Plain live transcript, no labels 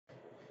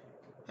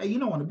Hey,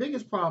 one of the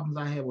biggest problems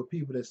I have with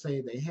people that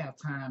say they have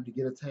time to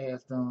get a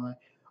task done,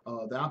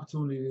 the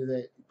opportunity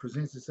that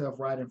presents itself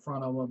right in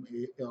front of them,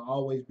 it'll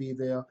always be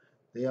there.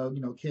 They'll,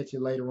 catch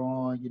it later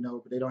on,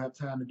 but they don't have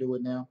time to do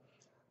it now.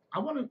 I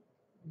want to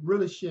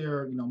really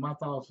share, my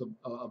thoughts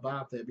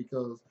about that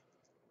because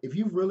if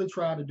you've really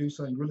tried to do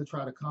something, really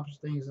try to accomplish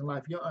things in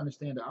life, you'll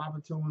understand the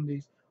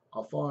opportunities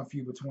are far and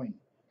few between.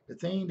 The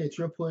thing that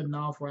you're putting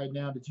off right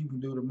now that you can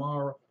do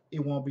tomorrow,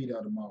 it won't be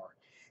there tomorrow.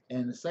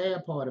 And the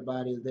sad part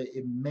about it is that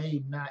it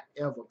may not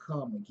ever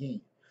come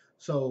again.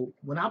 So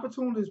when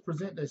opportunities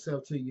present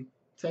themselves to you,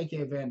 take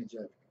advantage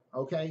of it.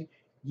 Okay?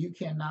 You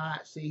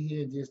cannot sit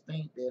here and just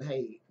think that,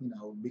 hey,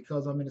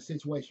 because I'm in a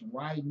situation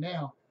right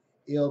now,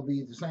 it'll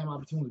be the same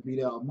opportunity to be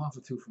there a month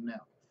or two from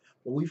now.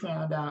 But we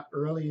found out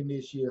early in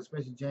this year,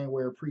 especially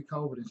January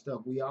pre-COVID and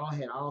stuff, we all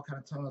had all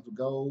kinds of tons of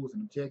goals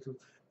and objectives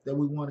that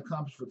we want to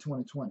accomplish for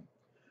 2020.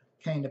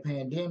 Came the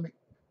pandemic,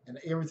 and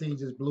everything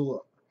just blew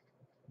up.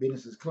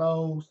 Businesses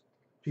closed,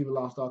 people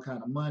lost all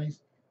kind of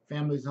monies,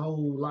 families'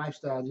 whole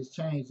lifestyle just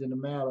changed in a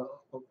matter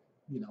of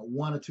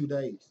 1 or 2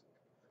 days.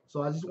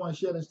 So I just want to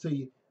share this to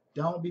you.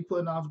 Don't be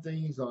putting off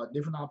things or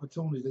different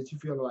opportunities that you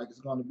feel like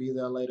it's going to be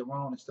there later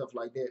on and stuff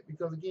like that.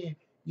 Because again,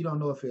 you don't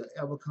know if it'll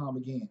ever come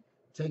again.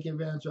 Take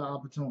advantage of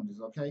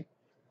opportunities, okay?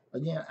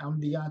 Again, I'm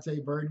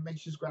Deonte Burden. Make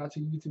sure you subscribe to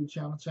the YouTube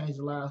channel, Change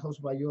the Lives,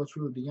 hosted by yours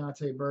truly,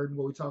 Deonte Burden,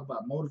 where we talk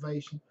about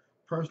motivation,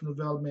 personal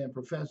development, and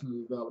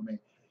professional development.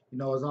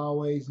 As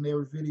always, in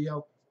every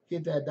video,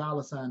 hit that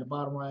dollar sign in the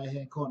bottom right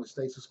hand corner.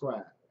 Stay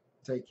subscribed.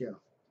 Take care.